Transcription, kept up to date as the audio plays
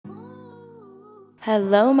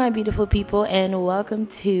Hello, my beautiful people, and welcome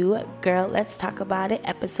to Girl Let's Talk About It,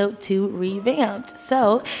 episode 2 revamped.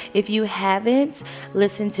 So, if you haven't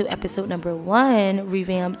listened to episode number 1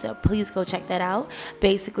 revamped, please go check that out.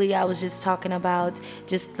 Basically, I was just talking about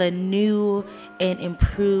just the new and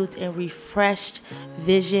improved and refreshed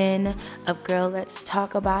vision of Girl Let's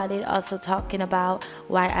Talk About It. Also, talking about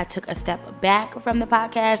why I took a step back from the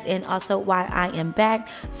podcast and also why I am back.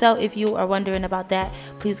 So, if you are wondering about that,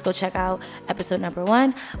 please go check out episode number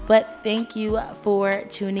 1. But thank you for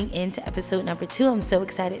tuning in to episode number 2. I'm so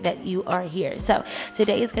excited that you are here. So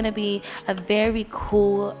today is going to be a very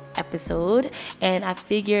cool episode, and I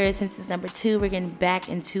figure since it's number 2, we're getting back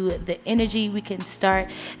into the energy. We can start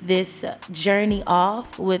this journey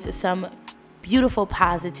off with some beautiful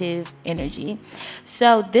positive energy.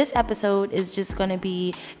 So this episode is just going to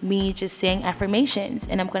be me just saying affirmations,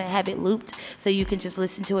 and I'm going to have it looped so you can just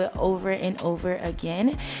listen to it over and over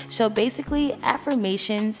again. So basically,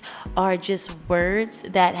 affirmations are just words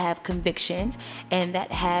that have conviction and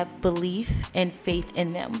that have belief and faith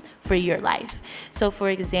in them for your life. So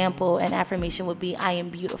for example, an affirmation would be, I am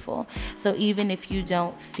beautiful. So even if you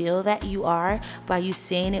don't feel that you are, by you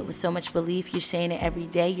saying it with so much belief, you're saying it every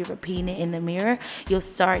day, you're repeating it in the mirror, your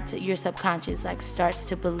subconscious starts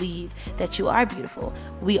to believe that you are beautiful.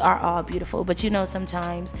 We are all beautiful, but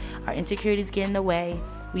sometimes our insecurities get in the way.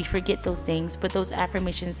 We forget those things, but those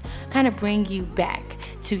affirmations kind of bring you back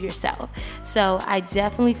to yourself. So I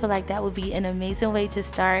definitely feel like that would be an amazing way to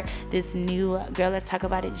start this new Girl Let's Talk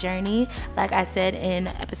About It journey. Like I said in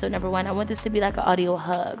episode number 1, I want this to be like an audio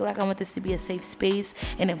hug. Like I want this to be a safe space,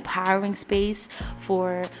 an empowering space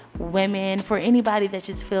for women, for anybody that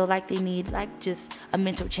just feel like they need like just a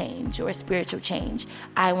mental change or a spiritual change.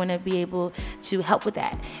 I want to be able to help with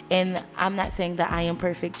that. And I'm not saying that I am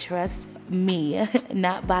perfect, trust me,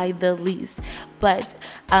 not by the least, but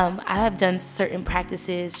I have done certain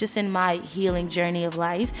practices just in my healing journey of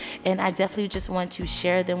life, and I definitely just want to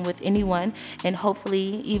share them with anyone, and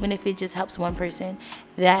hopefully even if it just helps one person,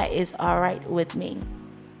 that is all right with me.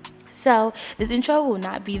 So this intro will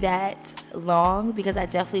not be that long because I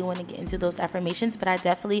definitely want to get into those affirmations, but I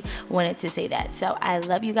definitely wanted to say that. So I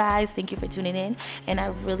love you guys. Thank you for tuning in, and I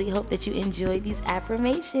really hope that you enjoy these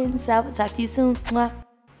affirmations. So I'll talk to you soon. Mwah.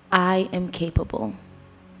 I am capable.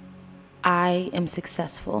 I am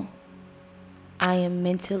successful. I am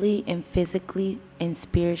mentally and physically and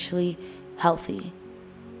spiritually healthy.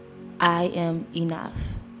 I am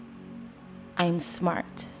enough. I am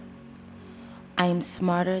smart. I am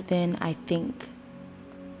smarter than I think.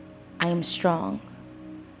 I am strong.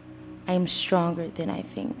 I am stronger than I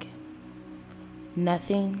think.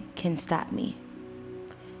 Nothing can stop me.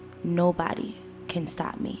 Nobody can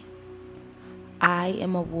stop me. I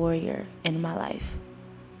am a warrior in my life.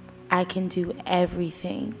 I can do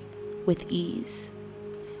everything with ease.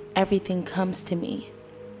 Everything comes to me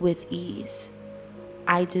with ease.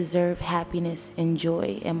 I deserve happiness and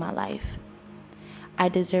joy in my life. I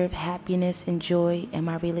deserve happiness and joy in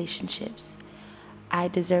my relationships. I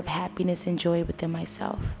deserve happiness and joy within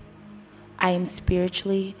myself. I am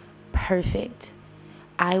spiritually perfect.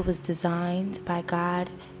 I was designed by God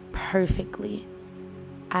perfectly.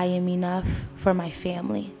 I am enough for my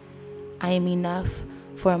family. I am enough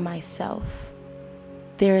for myself.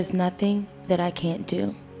 There is nothing that I can't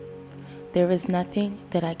do. There is nothing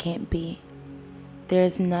that I can't be. There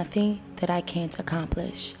is nothing that I can't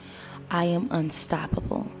accomplish. I am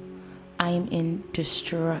unstoppable. I am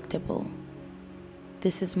indestructible.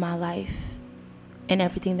 This is my life, and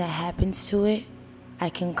everything that happens to it, I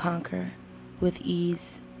can conquer with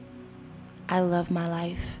ease. I love my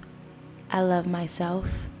life. I love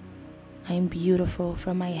myself. I am beautiful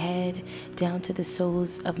from my head down to the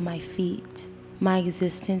soles of my feet. My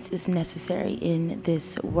existence is necessary in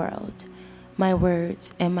this world. My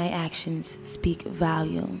words and my actions speak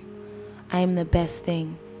volume. I am the best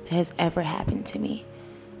thing that has ever happened to me.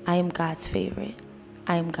 I am God's favorite.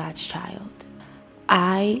 I am God's child.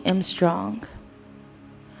 I am strong.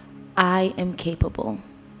 I am capable.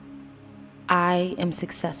 I am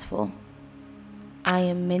successful. I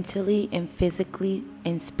am mentally and physically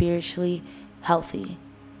and spiritually healthy.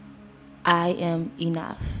 I am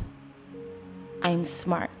enough. I am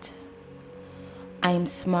smart. I am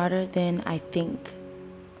smarter than I think.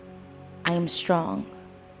 I am strong.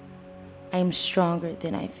 I am stronger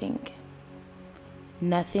than I think.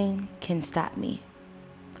 Nothing can stop me.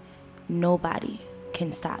 Nobody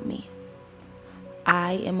can stop me.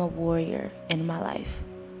 I am a warrior in my life.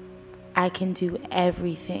 I can do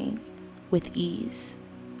everything with ease.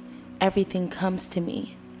 Everything comes to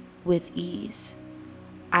me with ease.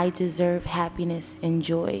 I deserve happiness and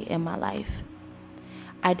joy in my life.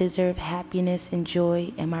 I deserve happiness and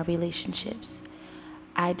joy in my relationships.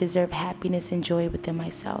 I deserve happiness and joy within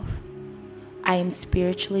myself. I am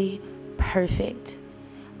spiritually perfect.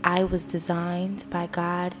 I was designed by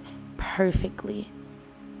God perfectly.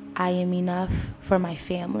 I am enough for my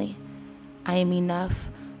family. I am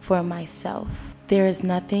enough for myself. There is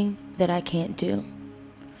nothing that I can't do.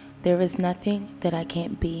 There is nothing that I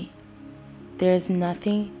can't be. There is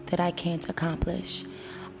nothing that I can't accomplish.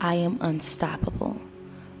 I am unstoppable.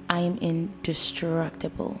 I am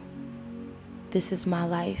indestructible. This is my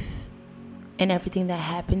life, and everything that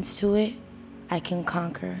happens to it, I can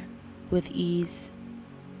conquer with ease.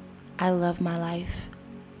 I love my life.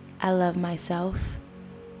 I love myself.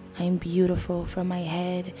 I am beautiful from my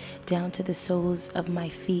head down to the soles of my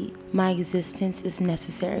feet. My existence is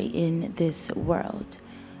necessary in this world.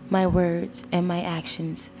 My words and my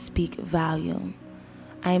actions speak volume.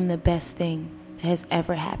 I am the best thing that has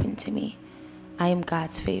ever happened to me. I am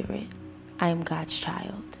God's favorite. I am God's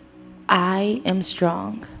child. I am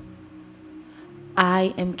strong.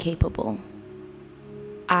 I am capable.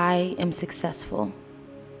 I am successful.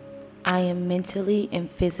 I am mentally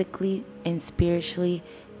and physically and spiritually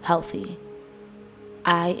healthy.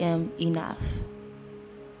 I am enough.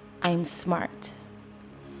 I am smart.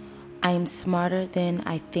 I am smarter than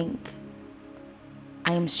I think.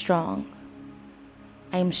 I am strong.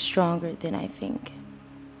 I am stronger than I think.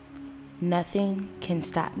 Nothing can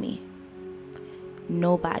stop me.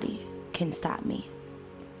 Nobody can stop me.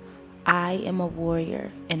 I am a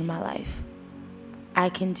warrior in my life. I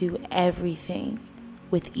can do everything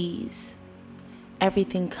with ease.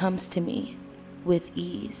 Everything comes to me with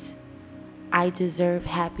ease. I deserve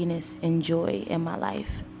happiness and joy in my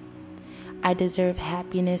life. I deserve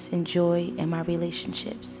happiness and joy in my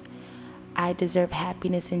relationships. I deserve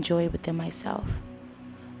happiness and joy within myself.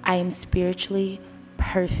 I am spiritually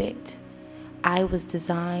perfect. I was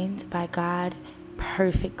designed by God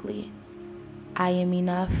perfectly. I am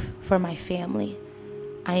enough for my family.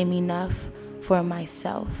 I am enough for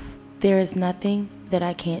myself. There is nothing that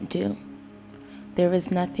I can't do. There is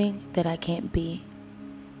nothing that I can't be.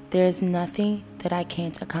 There is nothing that I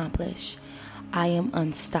can't accomplish. I am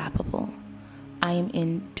unstoppable. I am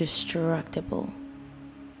indestructible.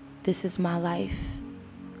 This is my life,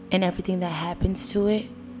 and everything that happens to it,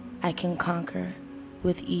 I can conquer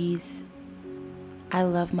with ease. I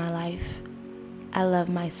love my life. I love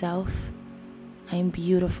myself. I am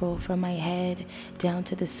beautiful from my head down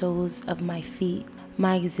to the soles of my feet.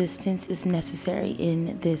 My existence is necessary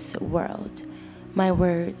in this world. My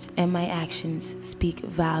words and my actions speak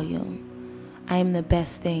volume. I am the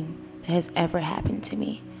best thing that has ever happened to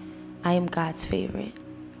me. I am God's favorite.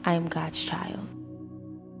 I am God's child.